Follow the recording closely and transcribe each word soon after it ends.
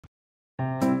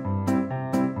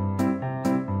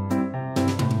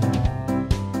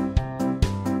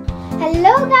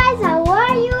Hello guys, how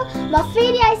are you? म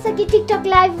फेरि आइसके टिकटक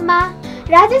लाइभमा।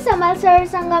 राजेश हमाल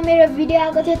सरसँग मेरो भिडियो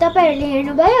आएको थियो, तपाईहरुले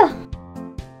हेर्नुभयो?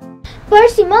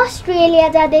 पर्सि म अस्ट्रेलिया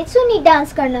जाँदै छु नि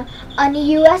डान्स गर्न, अनि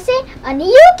युएसए अनि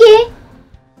UK.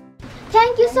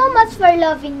 Thank you so much for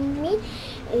loving me.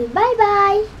 Bye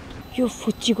bye. यो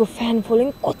फुच्चीको फ्यान फलोइङ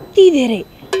कति धेरै,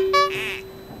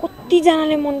 कति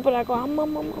जनाले मन पराएको। आम्मा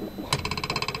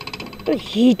त्यो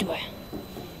हिट भयो।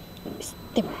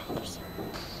 यस्तै भन्नुपर्छ।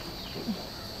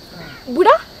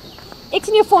 बुढा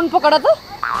एकछिन यो फोन पकड त।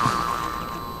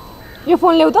 यो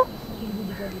फोन ल्याउ त।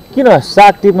 किन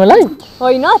साग टिप्नलाई?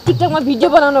 होइन, टिकटकमा भिडियो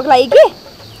बनाउनको लागि के।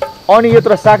 अनि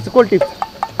यत्रो साग चाहिँ कोल टिप्छ?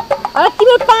 अरे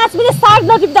तिम्रो 5 मिनेट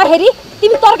साग नटिप्दाखेरि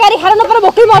तिमी तरकारी खाएर नपर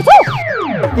भोकै मर्छौ।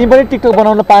 तिमी पनि टिकटक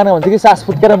बनाउन पाएन भने कि सास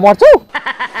फुटकेर मर्छौ।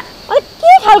 अरे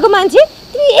के खालको मान्छे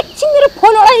तिमी? एकछिन मेरो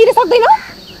फोन ओडाइदिन सक्दैनौ?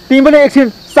 तिमी पनि एकछिन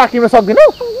साग टिप्न सक्दैनौ?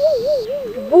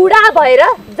 बुढा भएर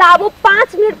जाबो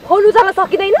 5 मिनेट फोन उचाल्न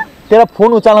सकिदैन? तेरा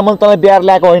फोन उचाल्न मन तँलाई बिहार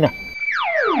ल्याएको होइन।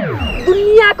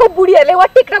 दुनियाको बुढीहरुले वा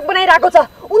टिकटक बनाइराको छ,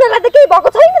 उनीहरुलाई त केही भएको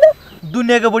छैन त।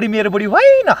 दुनियाको बुढी मेरो बुढी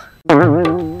होइन।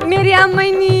 मेरी आमै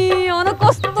नि अन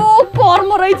कस्तो कर्म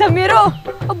रहेछ मेरो।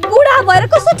 बुढा भएर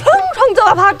कस्तो ठङ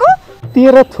जवाफ आको।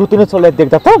 तेरा थुतुने छोलाई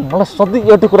देख्दा त मलाई सधैँ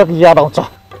एउटा कुरा याद आउँछ।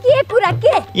 के कुरा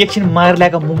के? एकछिन मार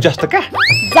ल्याएको मुख जस्तो क्या।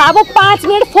 जाबो 5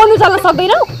 मिनेट फोन उचाल्न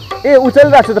सक्दैनौ? ए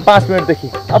उचालिरहेको छु त 5 मिनेट देखि।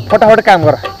 अब फटाफट काम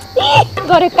गर।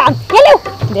 गरे काम हेलौ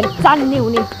धेरै जान्ने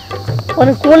हुने।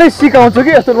 अनि कसले सिकाउँछ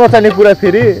कि यस्तो नचाल्ने कुरा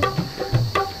फेरि?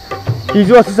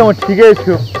 हिजो अस्तिसम्म ठिकै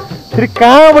थियो, फेरि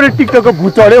कहाँबाट टिकटकको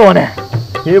भूत चढ्यो भने।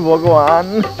 हे भगवान,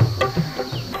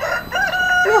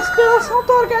 यस्तो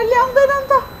तरकारी ल्याउँदैन नि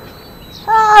त।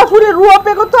 आफूले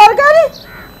रोपेको तरकारी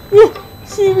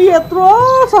सिमी यत्रो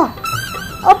छ।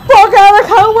 अब पकाएर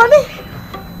खाऊ भने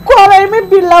कराईमै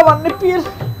बिल्ला भन्ने पिर।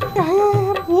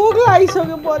 भोक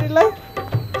लागिसक्यो बडीलाई।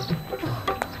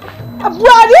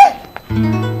 बुहारी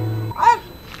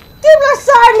तिमीलाई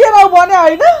साग लिएर आऊ भने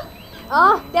होइन?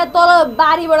 त्यहाँ तल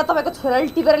बारीबाट तपाईँको छोराले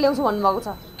टिपेर ल्याउँछु भन्नुभएको छ।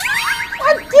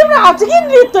 तिम्रो हात चाहिँ किन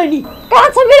रित्तै नि? कहाँ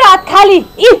छ मेरो हात खाली?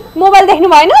 मोबाइल देख्नु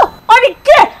भएन? अनि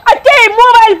के त्यही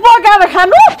मोबाइल पकाएर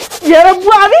खानु? हेर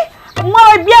बुहारी,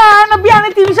 मलाई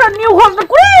बिहान तिमीसँग न्यु खोल्न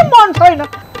कुनै मन छैन।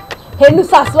 हेर्नु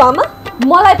सासु आमा,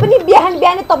 मलाई पनि बिहान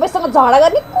तपाईसँग झगडा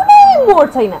गर्ने कुनै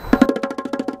मोड छैन।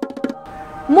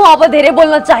 म अब धेरै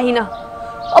बोल्न चाहिन।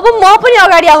 अब म पनि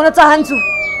अगाडि आउन चाहन्छु।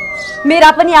 मेरा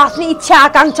पनि आफ्नै इच्छा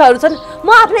आकांक्षाहरू छन्। म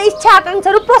आफ्नै इच्छा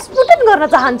आकांक्षाहरू प्रस्फुटन गर्न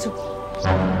चाहन्छु।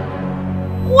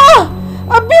 वाह,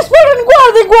 विस्फोटन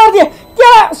गर्दे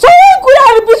त्यहाँ सबै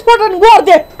कुराहरू विस्फोटन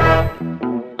गर्दे।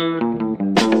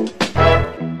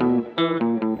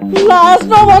 लाज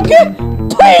नभके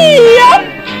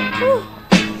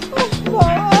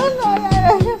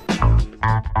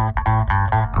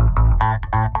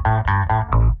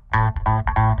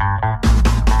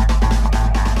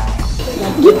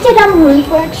गीत चाहिँ राम्रो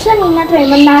हुनुपर्छ नि, नत्र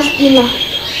म नाच्दिनँ।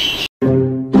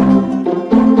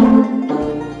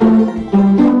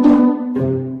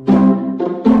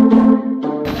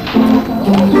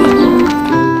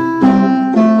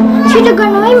 छिटो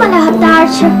गर्नु है, मलाई हतार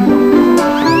छ।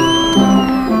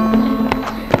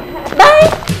 बाई।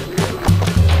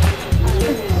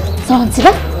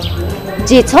 सहनशीला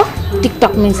जे छ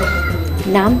टिकटक मिल्छ,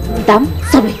 नाम दाम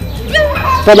सबै।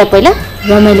 पहिला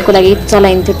रमाइलोको लागि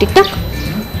चलाइन्थ्यो टिकटक,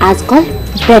 आजकल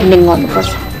ब्रान्डिङ गर्नुपर्छ,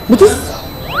 बुझिस्?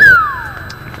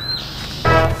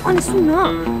 अनि सुन,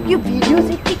 यो भिडियो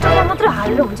चाहिँ टिकटकमा मात्र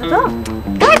हालेर हुन्छ त?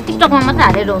 कहाँ टिकटकमा मात्र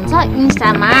हालेर हुन्छ?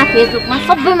 इन्स्टामा फेसबुकमा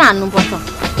सबैमा हाल्नुपर्छ।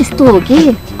 यस्तो हो कि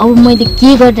अब मैले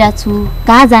के गरिरहेको छु,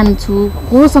 कहाँ जान्छु,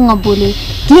 कोसँग बोलेँ,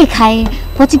 के खाएँ,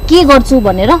 पछि के गर्छु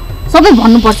भनेर सबै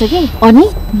भन्नुपर्छ कि। अनि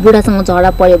बुढासँग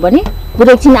झगडा पऱ्यो भने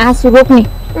बुढा एकछिन आँसु रोक्ने,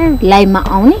 लाइभमा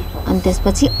आउने, अनि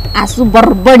त्यसपछि आँसु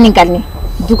बराबर निकाल्ने,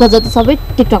 दुःख जति सबै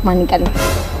टिकटकमा निकाल्ने।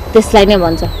 त्यसलाई नै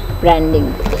भन्छ ब्रान्डिङ।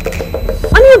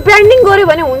 अनि यो ब्रान्डिङ गर्यो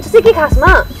भने हुन्छ चाहिँ के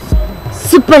खासमा?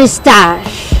 सुपरस्टार,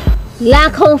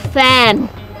 लाखौं फ्यान।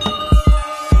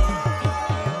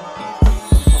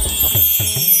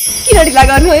 किन ढिला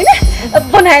गर्नु होइन?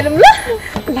 बनाइहालौँ ल।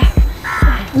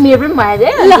 मेरो पनि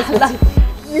भइहाल्यो। ल।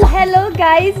 हेलो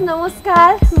गाइज,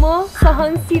 नमस्कार। म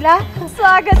सहनशीला,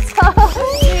 स्वागत छ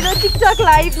मेरो टिकटक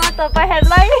लाइभमा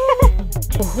तपाईहरुलाई।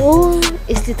 ओहो,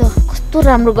 यसले त कस्तो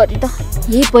राम्रो गरी त।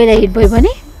 यही पहिला हिट भयो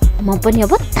भने म पनि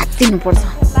अब तात्तिनु पर्छ।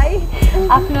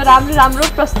 आफ्नो राम्रो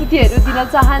प्रस्तुतिहरू दिन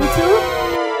चाहन्छु।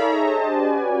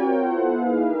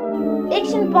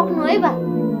 एकछिन पक्नु है बा।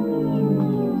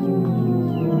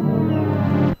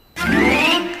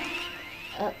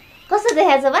 कस्तो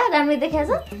देखाछ बा? राम्रो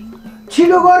देखाछ?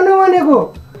 छिटो गर्नु भनेको,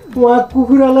 उहाँ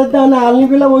कुखुरालाई दाना हाल्ने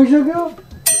बेला भइसक्यो।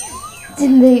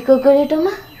 जिन्दगीको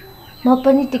गोरेटोमा म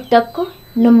पनि टिकटकको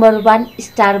नम्बर 1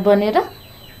 स्टार बनेर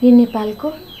यो नेपालको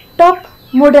टप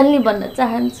मोडल नै बन्न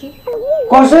चाहन्छु।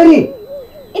 कसरी?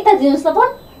 यता दिनुस् त फोन।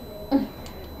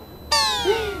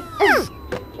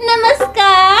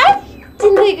 नमस्कार,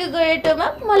 जिन्दगीको गोरेटोमा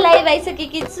म लाइभ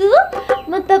आइसकेकी छु।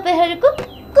 म तपाईहरुको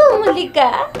कोमलिका,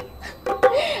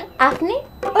 आफ्नै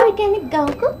अर्ग्यानिक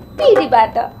गाउँको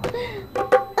पिडीबाट।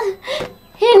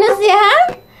 हेर्नुस् यहाँ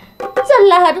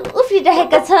चल्लाहरू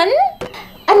उफ्रिरहेका छन्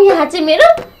अनि यहाँ चाहिँ मेरो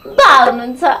बा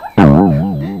हुनुहुन्छ।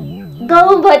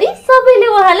 गाउँभरि सबैले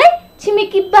उहाँलाई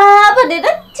छिमेकी बा भनेर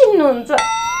चिन्नुहुन्छ।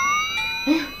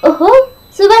 ओहो,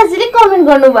 सुभाषजीले कमेन्ट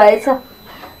गर्नुभएछ,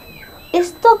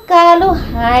 यस्तो कालो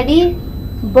हाँडी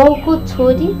बाउको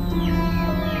छोरी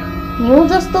हिउँ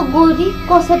जस्तो गोरी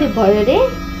कसरी भयो रे?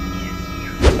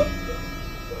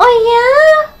 अయ్యా,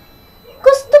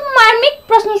 कस्तो मार्मिक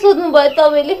प्रश्न सोध्नु भयो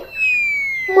तपाईले।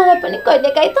 मलाई पनि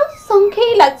कहिलेकाहीँ त शङ्कै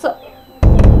लाग्छ,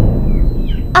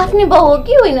 आफ्नै बाउ हो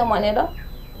कि होइन भनेर।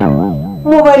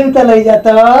 मोबाइल उता लैजा त।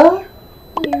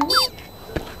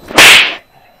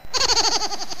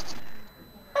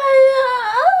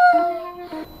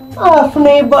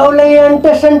 आफ्नै बाउलाई अन्ट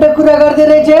सन्ट कुरा गर्दै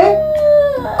रहेछ।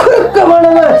 खुर्क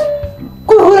भनमा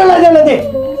कुकुरलाई जान दे,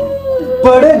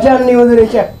 बडो जान्ने हुँदो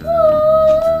रहेछ।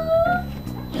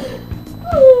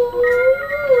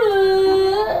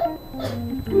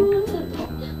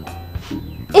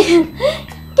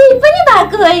 केही पनि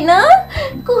भएको होइन,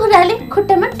 कुखुराले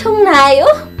खुट्टामा ठुङ्न आयो।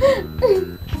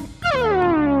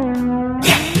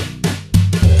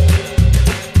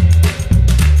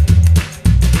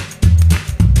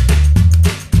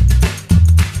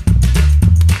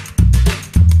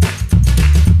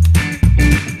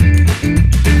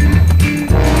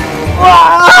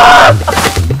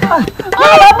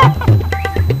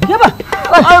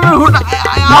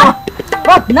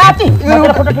 नाति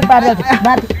मेरो फोटो क्लिक पारेर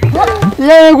नाति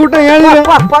ए गुटा यहाँ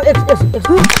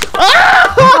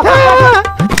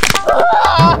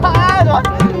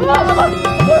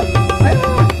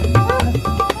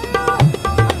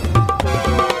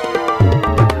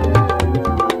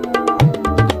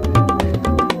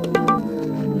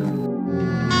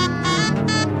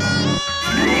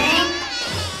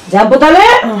जाम्पुताले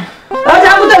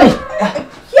जाम्पुताले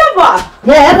के बा?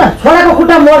 यहाँ हेर न, छोराको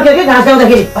खुट्टा मर्क्यो कि घाँस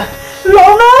आउँदाखेरि।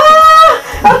 लौना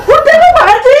खुट्टाको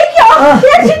भाँच्यो क्या?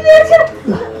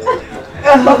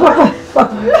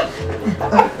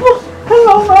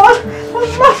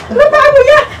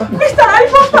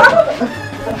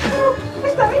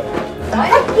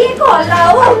 के को हल्ला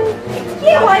हो?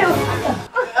 के भयो?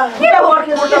 के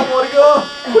मर्क्यो?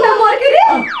 खुट्टा मर्क्यो रे?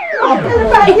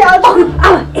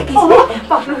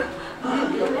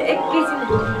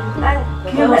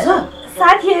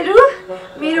 साथीहरू,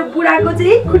 मेरो बुढाको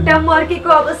चाहिँ खुट्टा मर्केको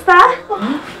अवस्था।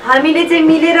 हामीले चाहिँ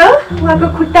मिलेर उहाँको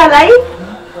खुट्टालाई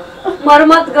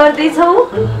मर्मत गर्दैछौँ।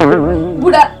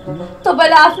 बुढा,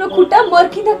 तपाईँलाई आफ्नो खुट्टा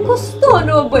मर्किँदा कस्तो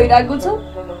अनुभव भइरहेको छ?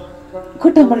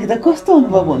 खुट्टा मर्किँदा कस्तो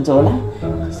अनुभव हुन्छ होला?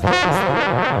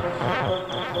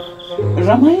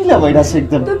 रमाइलो भइरहेछ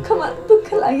एकदम। दुःख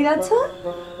लागिरहेछ?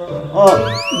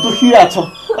 दुखिरहेछ।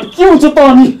 के हुन्छ त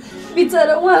अनि?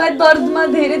 बिचरा उहाँलाई दर्दमा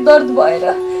धेरै दर्द भएर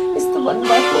यस्तो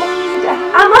भन्नुभएको।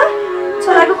 आमा,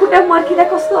 छोराको खुट्टा मर्किँदा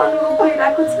कस्तो अनुभव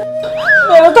भइरहेको छ?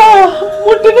 मेरो त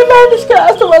मुट्टी नै मानिसको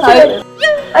जस्तो भएको छ।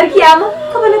 अरे के आमा,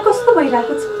 तपाईँलाई कस्तो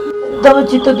भइरहेको छ? दबाई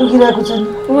चित्त दुखिरहेको छ नि।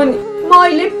 हो नि, म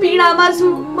अहिले पीडामा छु,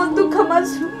 म दुःखमा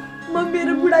छु। म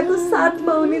मेरो बुढाको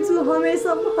साथमा हुनेछु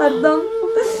हमेसा, हरदम।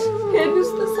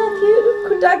 हेर्नुहोस् त साथीहरू,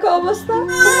 खुट्टाको अवस्था।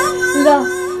 ल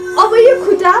अब यो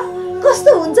खुट्टा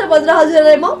कस्तो हुन्छ भनेर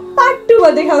हजुरलाई म पार्ट 2 मा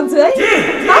देखाउँछु है।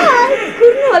 बाइ,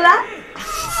 कुर्नु होला।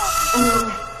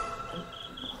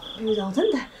 भ्युज आउँछ नि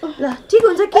त। ल ठिक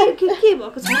हुन्छ। के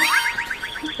भएको छ?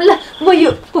 ल म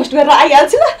यो पोस्ट गरेर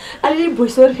आइहाल्छु ल। अलि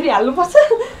भोइस ओभर फेरि हाल्नुपर्छ।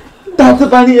 तातो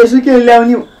पानी यसो के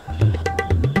ल्याउने?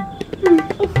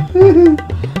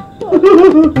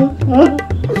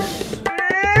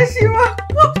 शिवा,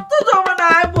 कस्तो जमाना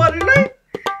आयो बरुलाई।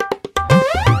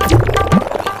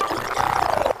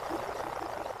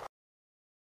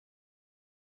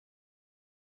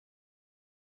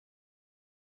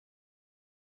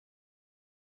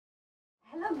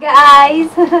 हेलो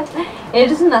गाइस,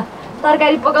 हेर्नुहोस् न,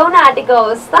 तरकारी पकाउन आँटेको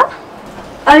अवस्था।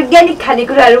 अर्ग्यानिक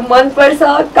खानेकुराहरू मनपर्छ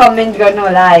कमेन्ट गर्नु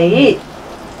होला है।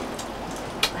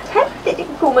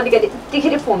 कोमलिकाले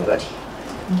त्यतिखेर फोन गरे।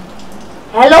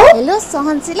 हेलो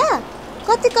सहनशीला,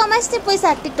 कति कमाइस्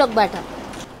पैसा टिकटकबाट?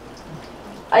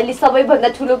 अहिले सबैभन्दा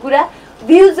ठुलो कुरा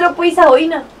भ्युज र पैसा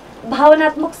होइन,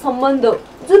 भावनात्मक सम्बन्ध हो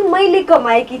जुन मैले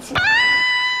कमाएकी छु।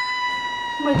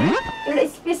 मैले एउटा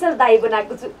स्पेशल दाई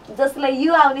बनाएको छु जसलाई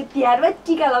यो आउने तिहारमा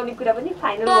टीका लाउने कुरा पनि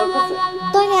फाइनल भएको छु।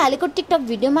 तैँले हालेको टिकटक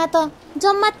भिडियोमा त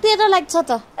जम्मा 13 लाइक छ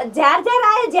त। झ्यार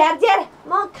आयो झ्यार।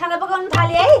 म खाना पकाउन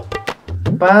थाले है।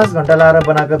 5 घण्टा लाएर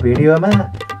बनाएको भिडियोमा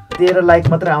 13 लाइक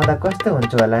मात्र आउँदा कस्तो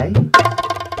हुन्छ होला है।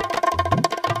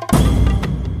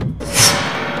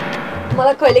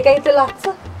 मलाई कहिलेकाहीँ त लाग्छ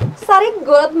साह्रै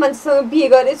गलत मान्छेसँग बिहे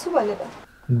गरेछु भनेर।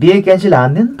 बिहे क्यान्सल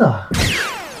हान्दियो नि त।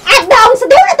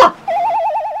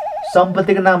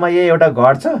 सम्पत्तिको नाममा यही एउटा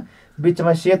घर छ,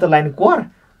 बिचमा सेतो लाइन कोर,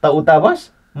 त उता बस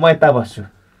म यता बस्छु,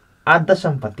 आधा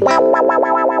सम्पत्ति।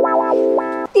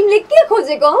 तिमीले के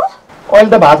खोजेको हो? अहिले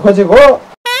त भात खोजेको हो।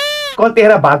 कति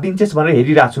हेर भात दिन्छस् भनेर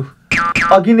हेरिरहेको छु।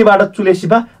 अघिनिबाट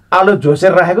चुलेसीमा आलु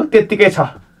झोसेर राखेको त्यत्तिकै छ।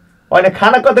 अहिले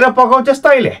खाना कतिखेर पकाउँछस्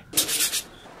तैँले?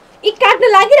 यी काट्न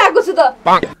लागिरहेको छु त।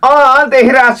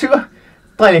 देखिरहेको छु।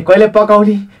 तैँले कहिले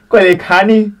पकाउने कहिले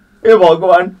खाने? ए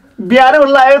भगवान्, बिहानै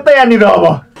लाग्यो त यहाँनिर। अब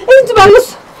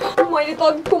मैले त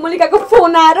कोमलिकाको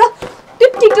फोन आएर त्यो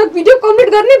टिकटक भिडियो कम्प्लिट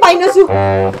गर्ने पाइनछु।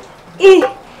 ए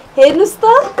हेर्नुस् त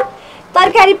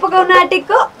तरकारी पकाउन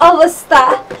आँटेको अवस्था।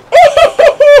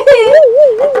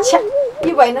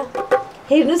 यो भएन,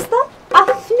 हेर्नुस् त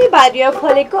आफ्नै बारीमा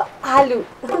फलेको आलु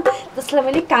जसलाई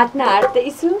मैले काट्न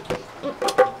आँट्दैछु।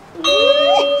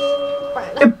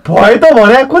 भयो त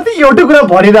भने कति एउटै कुरा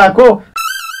भनिरहेको।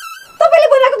 तपाईँले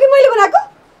बनाएको कि मैले बनाएको?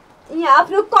 यहाँ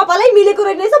आफ्नो कपालै मिलेको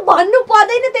रहेछ भन्नु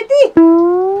पर्दैन त्यति।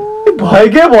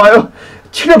 भएकै भयो,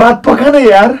 छिटो भात पकान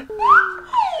यार।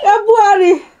 ए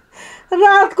बुहारी,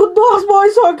 रातको 10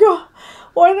 बजिसक्यो।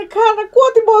 होइन खाना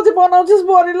कति बजे बनाउँछस्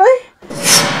बुहारीलाई?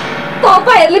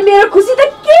 तपाईँहरूले मेरो खुसी त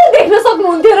के देख्न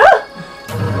सक्नुहुन्थ्यो र?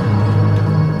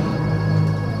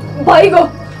 भइगयो,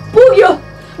 पुग्यो।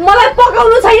 मलाई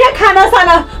पकाउनु छैन खाना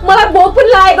साना। मलाई भोक पनि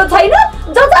लागेको छैन।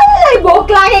 जसलाई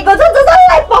भोक लागेको छ,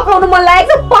 जसलाई पकाउनु मन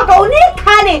लागेको छ, पकाउने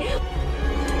खाने।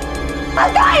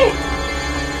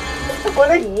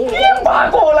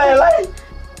 भएको होला यसलाई।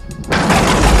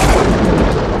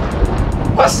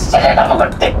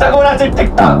 टिकटक हुँदा चाहिँ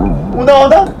टिकटक हुँदा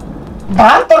हुँदा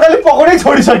भात तरकारी पकाउनै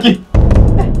छोडिसकी।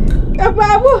 ए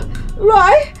बाबु ल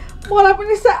है, मलाई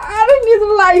पनि साह्रै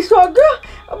निद्रा लागिसक्यो।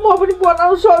 म पनि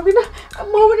बनाउनु सक्दिनँ,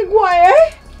 म पनि गएँ है।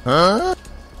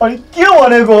 अनि के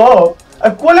भनेको हो?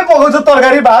 कसले पकाउँछ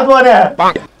तरकारी भात भने?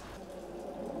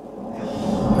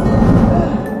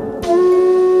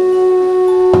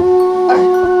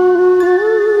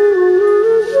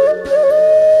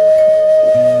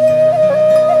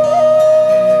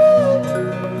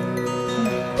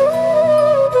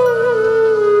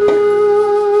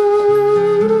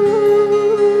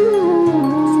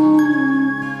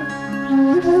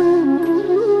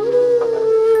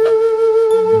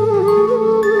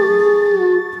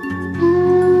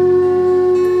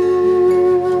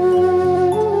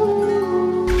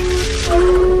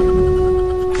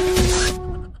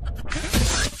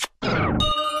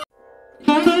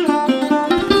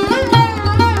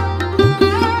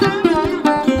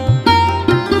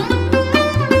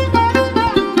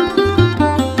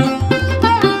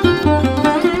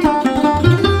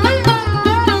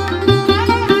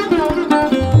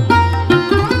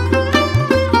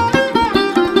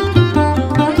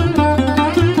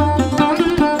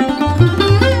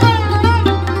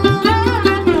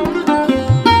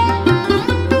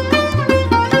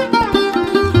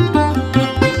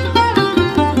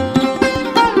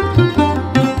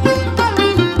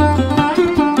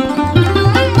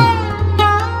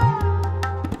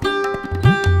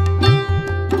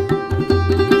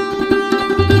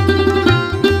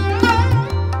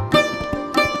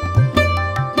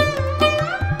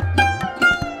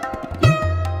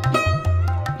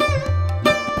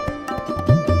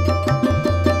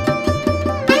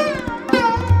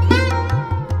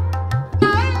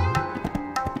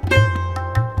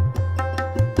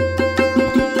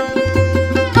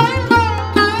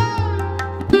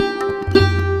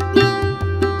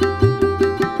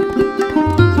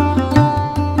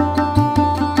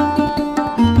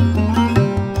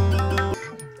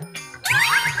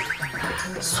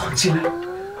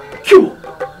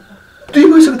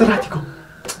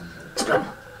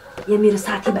 यहाँ मेरो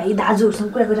साथीभाइ दाजुहरूसँग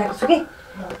कुरा गरिरहेको छु कि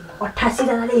 88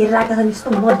 जनाले हेरिरहेका छन् यस्तो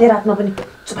मध्यरातमा पनि।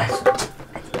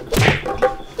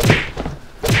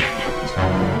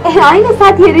 होइन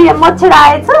साथीहरू, यहाँ मच्छर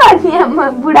आएछ अनि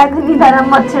यहाँ बुढाको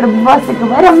निधारमा मच्छर बसेको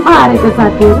भएर मारेको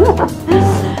साथीहरू।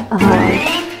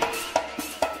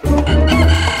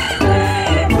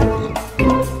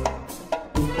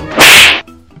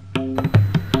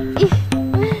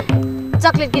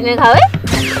 चक्लेट किनेर खाऊ है।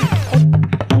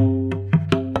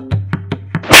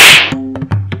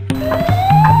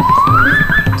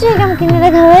 चुइगम किनेर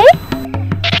खाऊ है।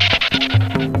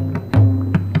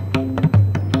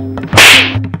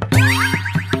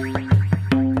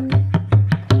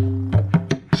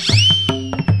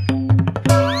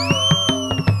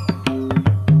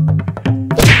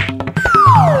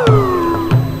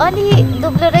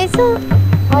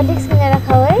 हर्लिक्स किनेर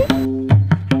खाऊ है।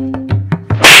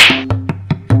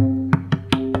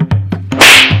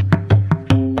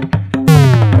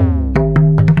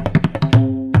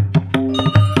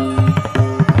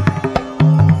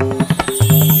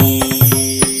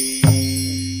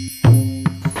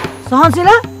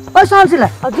 सहनशीला ओ सहनशीला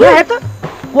यहाँ हेर त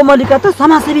कोमलिका त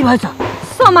समाजसेवी भएछ।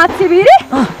 समाजसेवी रे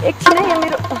एकछिन है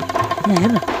मेरो यहाँ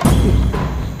हेर न।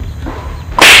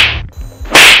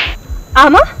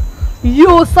 आमा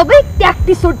यो सबै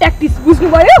ट्याक्टिस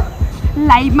बुझ्नुभयो?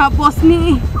 लाइभमा बस्ने,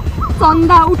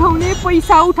 चन्दा उठाउने,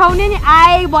 पैसा उठाउने नि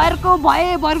आए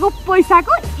भरको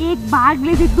पैसाको एक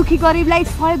भागले चाहिँ दुखी गरिबलाई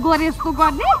सहयोग गरे जस्तो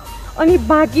गर्ने अनि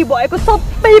बाँकी भएको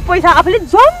सबै पैसा आफूले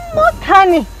जम्मा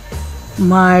खाने।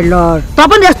 माय लर्ड त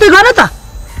पनि यस्तै गर त।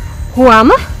 हो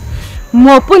आमा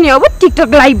म पनि अब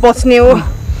टिकटक लाइभ बस्ने हो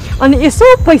अनि यसो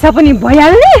पैसा पनि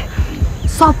भइहाल्ने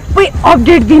सबै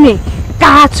अपडेट दिने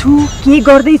कहाँ छु के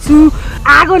गर्दैछु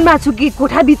आँगनमा छु कि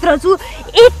कोठाभित्र छु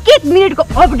एक मिनटको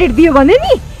अपडेट दियो भने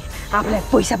नि आफूलाई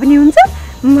पैसा पनि हुन्छ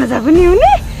मजा पनि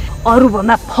हुने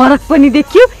अरूभन्दा फरक पनि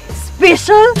देखियो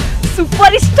स्पेसल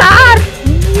सुपरस्टार।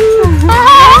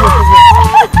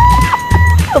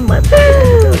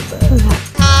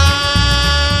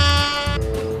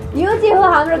 यो चाहिँ हो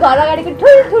हाम्रो घर अगाडिको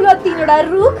ठुलो 3वटा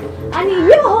रुख अनि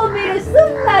यो हो मेरो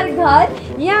सुन्दर घर।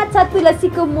 यहाँ छ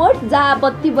तुलसीको मोठ जहाँ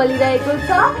बत्ती बलिरहेको छ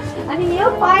अनि यो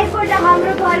पाइपबाट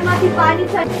हाम्रो घरमाथि पानी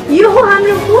छ। यो हो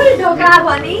हाम्रो मूल ढोका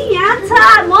भने यहाँ छ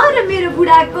म र मेरो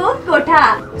बुढाको कोठा।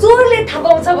 चोरले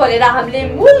थपाउँछ भनेर हामीले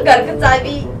मूल घरको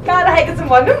चाबी कहाँ राखेको छौँ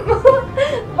भन्नु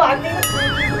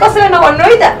कसैलाई नभन्नु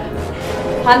है त।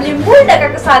 हामीले मूल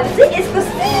ढोकाको साथी चाहिँ यसको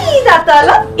सिधा तल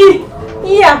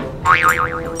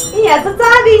यहाँ छ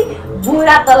चाबी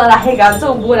बोरा तल राखेका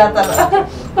हुन्छौँ बोरा तल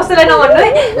कसैलाई नभन्नु है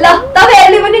ल।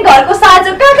 तपाईँहरूले पनि घरको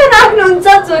साँचो कहाँ राख्नुहुन्छ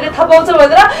चोरले थपाउँछ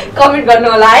भनेर कमेन्ट गर्नु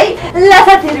होला है। ल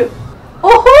साथीहरू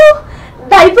ओहो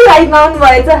दाइ पो लाइभमा आउनु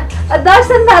भएछ।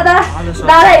 दर्शन दादा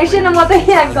हेर्छु न म त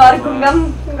यहाँ घर घुमघाम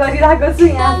गरिरहेको छु।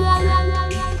 यहाँ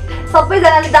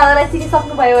सबैजनाले दादालाई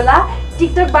चिनिसक्नुभयो होला।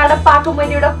 टिकटकबाट पाएको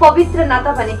मैले एउटा पवित्र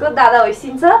नाता भनेको दादा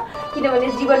होइसिन्छ किनभने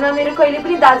जीवनमा मेरो कहिले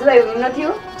पनि दाजुभाइ हुनुहुन्न थियो।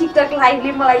 टिकटक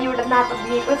लाइभले मलाई एउटा नाता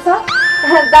दिएको छ।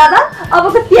 दादा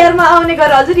अबको तिहारमा आउने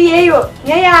गर हजुर यही हो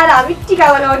यही आएर हामी टिका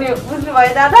लगाउने हो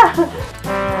बुझ्नुभयो दादा।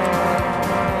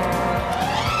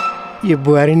 यो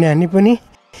बुहारी नानी पनि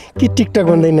कि टिकटक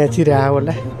भन्दै नाचिरह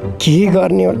होला के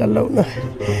गर्ने होला लौ न।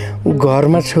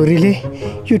 घरमा छोरीले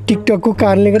यो टिकटकको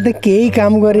कारणले गर्दा केही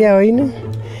काम गरे होइन।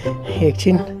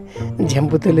 एकछिन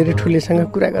झ्याम्पुतेले र ठुलेसँग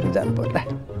कुरा गर्न जानु पर्ला।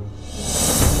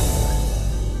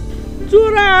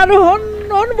 चोराहरू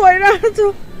हन भइरहेको छ।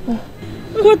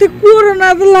 कति कोरोना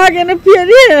त लागेन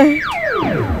फेरि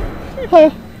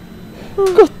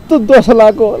कस्तो दोष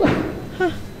लाग्यो होला।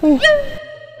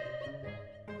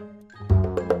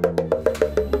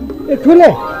 ए ठुले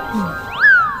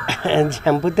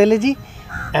झ्याम्पुतेले जी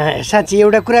साँच्ची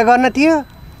एउटा कुरा गर्न थियो।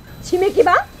 छिमेकी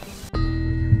बा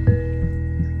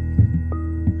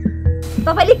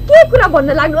तपाईले के कुरा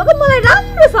भन्न लाग्नुभएको मलाई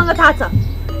राम्रोसँग थाहा छ।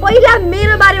 पहिला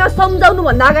मेरो बारेमा सम्झाउनु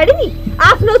भन्दा अगाडि नि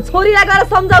आफ्नो छोरीलाई गएर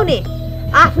सम्झाउने।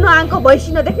 आफ्नो आँको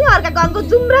भैँसी नदेख्ने अर्काको आँको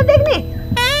जुम्रा देख्ने।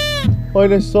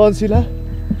 होइन सहनशीला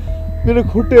मेरो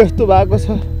खुट्टे यस्तो भएको छ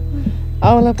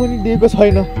आमालाई पनि दिएको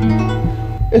छैन।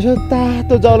 यसो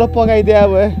तातो जाउला पकाइदिए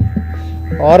भए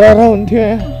हरार हुन्थ्यो।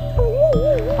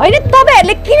 होइन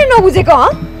तपाईँहरूले किन नबुझेको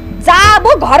जाबो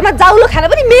घरमा जाउलो खाना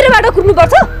पनि मेरोबाट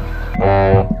कुर्नुपर्छ।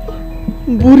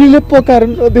 बुढीले पकाएर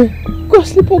नदे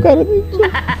कसले पकाएर दिन्छ।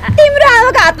 तिम्रो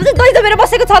आमाको हातमा चाहिँ दही जमेर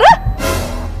बसेको छ र।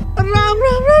 राम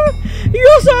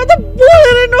यो सँग त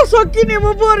बोलेरै नसकिने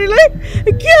म बुहारीलाई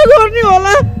के गर्ने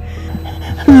होला।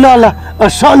 ल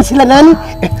सहनशीला नानी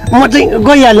म चाहिँ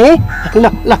गइहालेँ ल।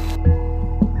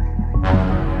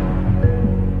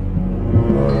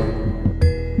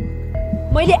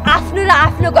 मैले आफ्नो र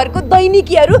आफ्नो घरको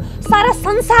दैनिकीहरू सारा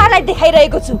संसारलाई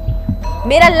देखाइरहेको छु।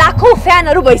 मेरा लाखौं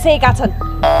फ्यानहरू भइसकेका छन्।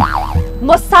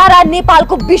 म सारा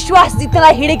नेपालको विश्वास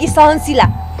जित्नलाई हिँडेकी सहनशीला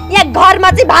यहाँ घरमा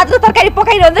चाहिँ भात र तरकारी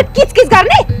पकाइरहन्छ किचकिच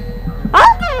गर्ने।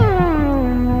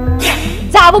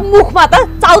 अब मुखमा त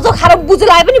चाउचो खाएर बुझो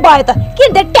लाए पनि भयो त के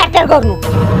ट्याक्टर गर्नु।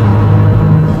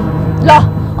 ल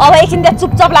अब एकछिन त्यहाँ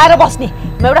चुपचाप लाएर बस्ने।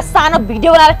 म एउटा सानो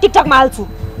भिडियो बनाएर टिकटकमा हाल्छु।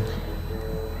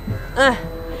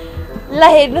 ल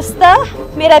हेर्नुस् त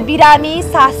मेरा बिरामी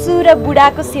सासू र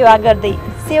बुढाको सेवा गर्दै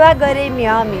सेवा गरे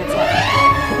मिल्छ।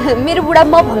 मेरो बुढा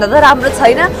म भन्दा त राम्रो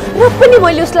छैन र पनि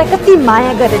मैले उसलाई कति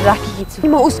माया गरेर राखेकी छु।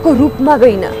 म उसको रूपमा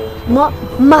गइन म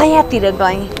मायातिर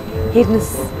गएँ।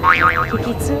 हेर्नुस्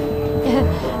के छु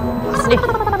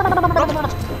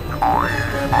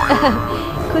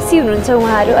खुसी हुनुहुन्छ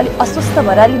उहाँहरू अलि अस्वस्थ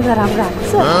भएर अलि नराम्रो आएको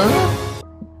छ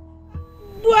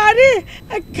बुहारी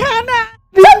खाना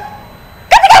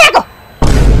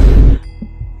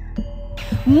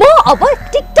म अब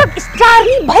टिकटक स्टार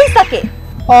नि भइसके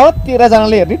 13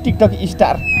 जनाले हेर्ने टिकटक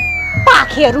स्टार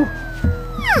पाखेहरू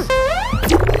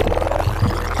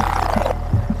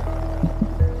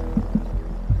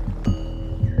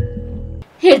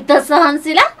हेर त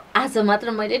सहनशीला आज मात्र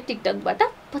मैले टिकटकबाट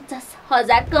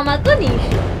 50,000 कमाएको नि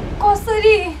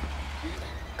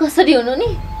कसरी हुनु नि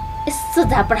यसो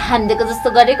झापड हान्दिएको जस्तो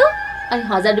गरेको अनि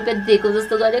 1000 रुपैयाँ दिएको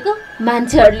जस्तो गरेको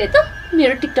मान्छेहरूले त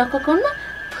मेरो टिकटक अकाउन्टमा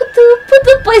फुतु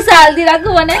फुतु पैसा हालिदिरहेको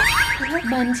भने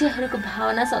मान्छेहरूको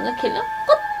भावनासँग खेल्न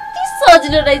कति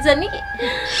सजिलो रहेछ नि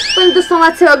पनि त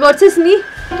समाज सेवा गर्छस् नि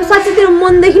तँ साँच्चै तेरो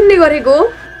मनदेखि नै गरेको हो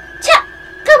छ्या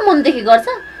कहाँ मनदेखि गर्छ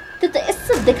त्यो त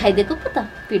यसो देखाइदिएको पो त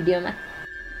भिडियोमा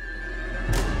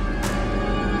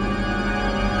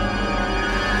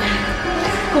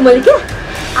कोमलिका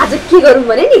आज के गरौँ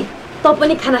भने नि तँ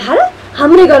पनि खाना खाएर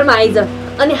हाम्रै घरमा आइज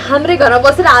अनि हाम्रै घरमा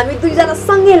बसेर हामी दुईजना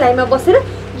सँगै लाइनमा बसेर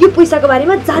यो पैसाको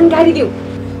बारेमा जानकारी दिउँ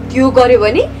त्यो गर्यो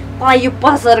भने तँलाई यो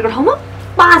 50,000 को ठाउँमा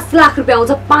 5 लाख रुपियाँ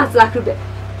आउँछ 5 लाख रुपियाँ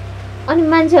अनि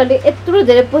मान्छेहरूले यत्रो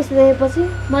धेरै पैसा दिएपछि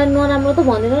मलाई नराम्रो त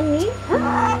भन्दैन नि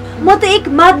म त एक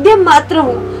माध्यम मात्र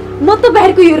हुँ म त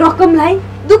बाहिरको यो रकमलाई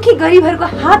दुखी गरिबहरूको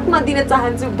हातमा दिन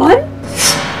चाहन्छु भन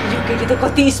यो केटी त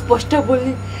कति स्पष्ट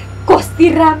बोल्ने कस्ती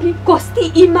राम्री कस्ती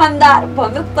इमानदार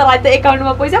भन्नु तँलाई त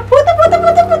एकाउन्टमा पैसा पुतु पुतु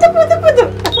पुतु पुतु पुतु पुतु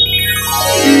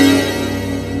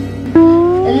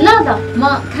ल म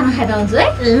खाना खाएर आउँछु है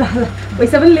ल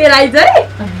पैसा पनि लिएर आइज है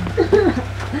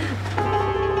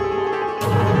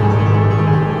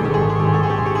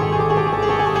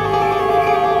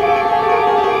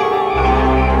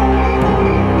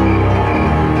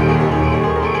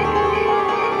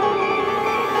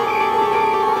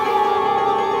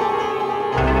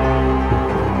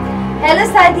हेलो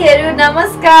साथीहरू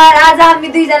नमस्कार आज हामी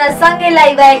दुईजना सँगै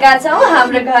लाइभ आएका छौँ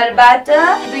हाम्रो घरबाट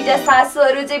दुईटा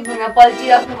सासूहरू चाहिँ भुइँमा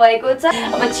पल्टिराख्नु भएको छ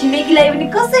अब छिमेकीलाई पनि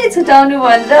कसरी छुटाउनु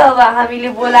भनेर अब हामीले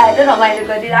बोलाएर रमाइलो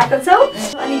गरिरहेको छौँ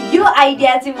अनि यो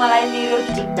आइडिया चाहिँ मलाई मेरो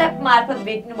टिकटक मार्फत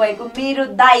भेट्नु भएको मेरो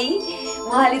दाइ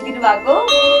उहाँले दिनुभएको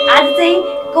आज चाहिँ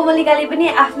कोमलिकाले पनि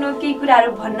आफ्नो केही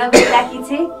कुराहरू भन्न गइराखी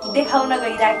छे देखाउन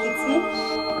गइराखी छे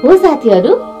हो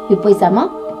साथीहरू यो पैसा म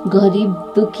गरिब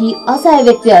दुखी असहाय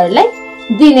व्यक्तिहरूलाई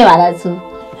दिनेवाला छु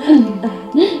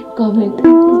कमेन्ट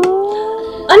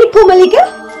अनि कोमलिका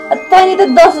तैँले त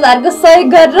 10,000 को सहयोग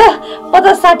गरेर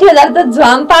 50-60,000 त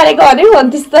झ्वाम पारेको अरे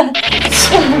भन्थिस् त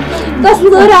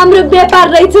कस्तो राम्रो व्यापार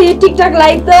रहेछ यो टिकटक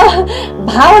लाइभ त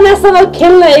भावनासँग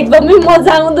खेल्न एकदमै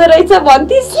मजा आउँदो रहेछ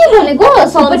भन्थिस् के भनेको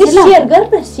सबैले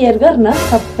सेयर गर न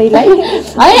सबैलाई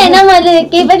हैन मैले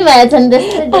केही पनि भएको छैन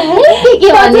त्यस्तै के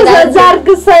भन्नु 50,000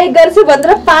 को सहयोग गर्छु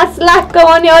भनेर 5 लाख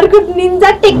कमाउने अर्को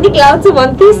निन्जा टेक्निक लाउँछु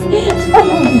भन्थिस्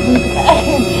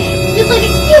यो त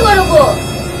के गरेको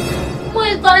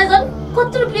मैले तँलाई झन्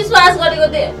कत्रो विश्वास गरेको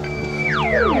थिएँ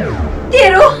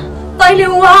तेरो तैँले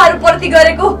उहाँहरू प्रति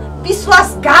गरेको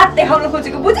विश्वासघात देखाउन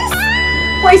खोजेको बुझिस्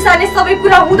पैसाले सबै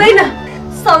कुरा हुँदैन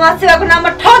समाज सेवाको नाममा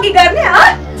ठगी गर्ने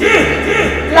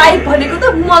लाइफ भनेको त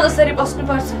म जसरी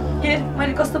बस्नुपर्छ हेर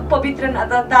मैले कस्तो पवित्र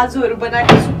नाता दाजुहरू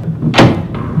बनाएको छु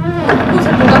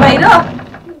बाहिर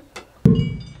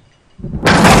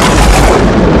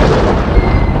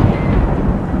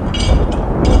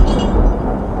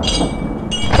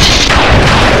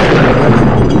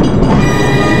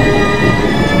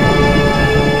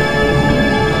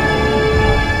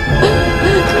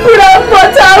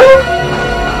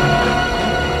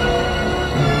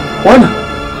होइन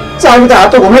चाबी त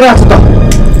हात घुमाइरहेको छ त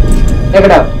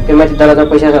एकटा त्यो माथि तल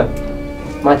पैसा छ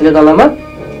माथिल्लो तलामा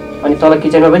अनि तल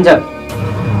किचनमा पनि छ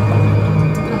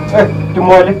ए त्यो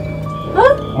मोबाइल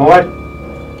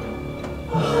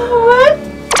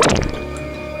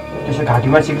त्यसो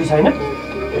घाँटीमा सिक्री छैन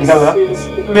निकाल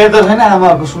मेरो त छैन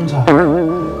आमाको सुन्छ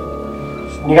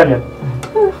निकाल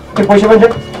त्यो पैसा पनि छ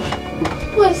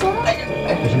पैसा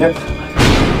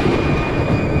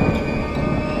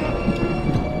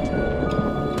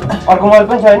अर्को मोबाइल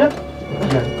पनि छैन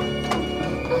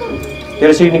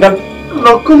तेरो सिट निकाल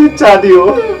नक्कली चाँदी हो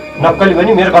नक्कली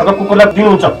पनि मेरो घरको कुकुरलाई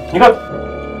दिनुहुन्छ निकाल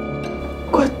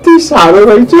कति साह्रो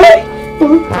रहेछ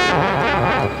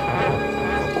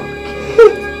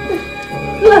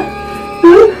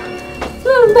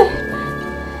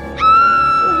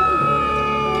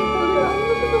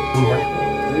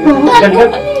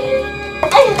निकाल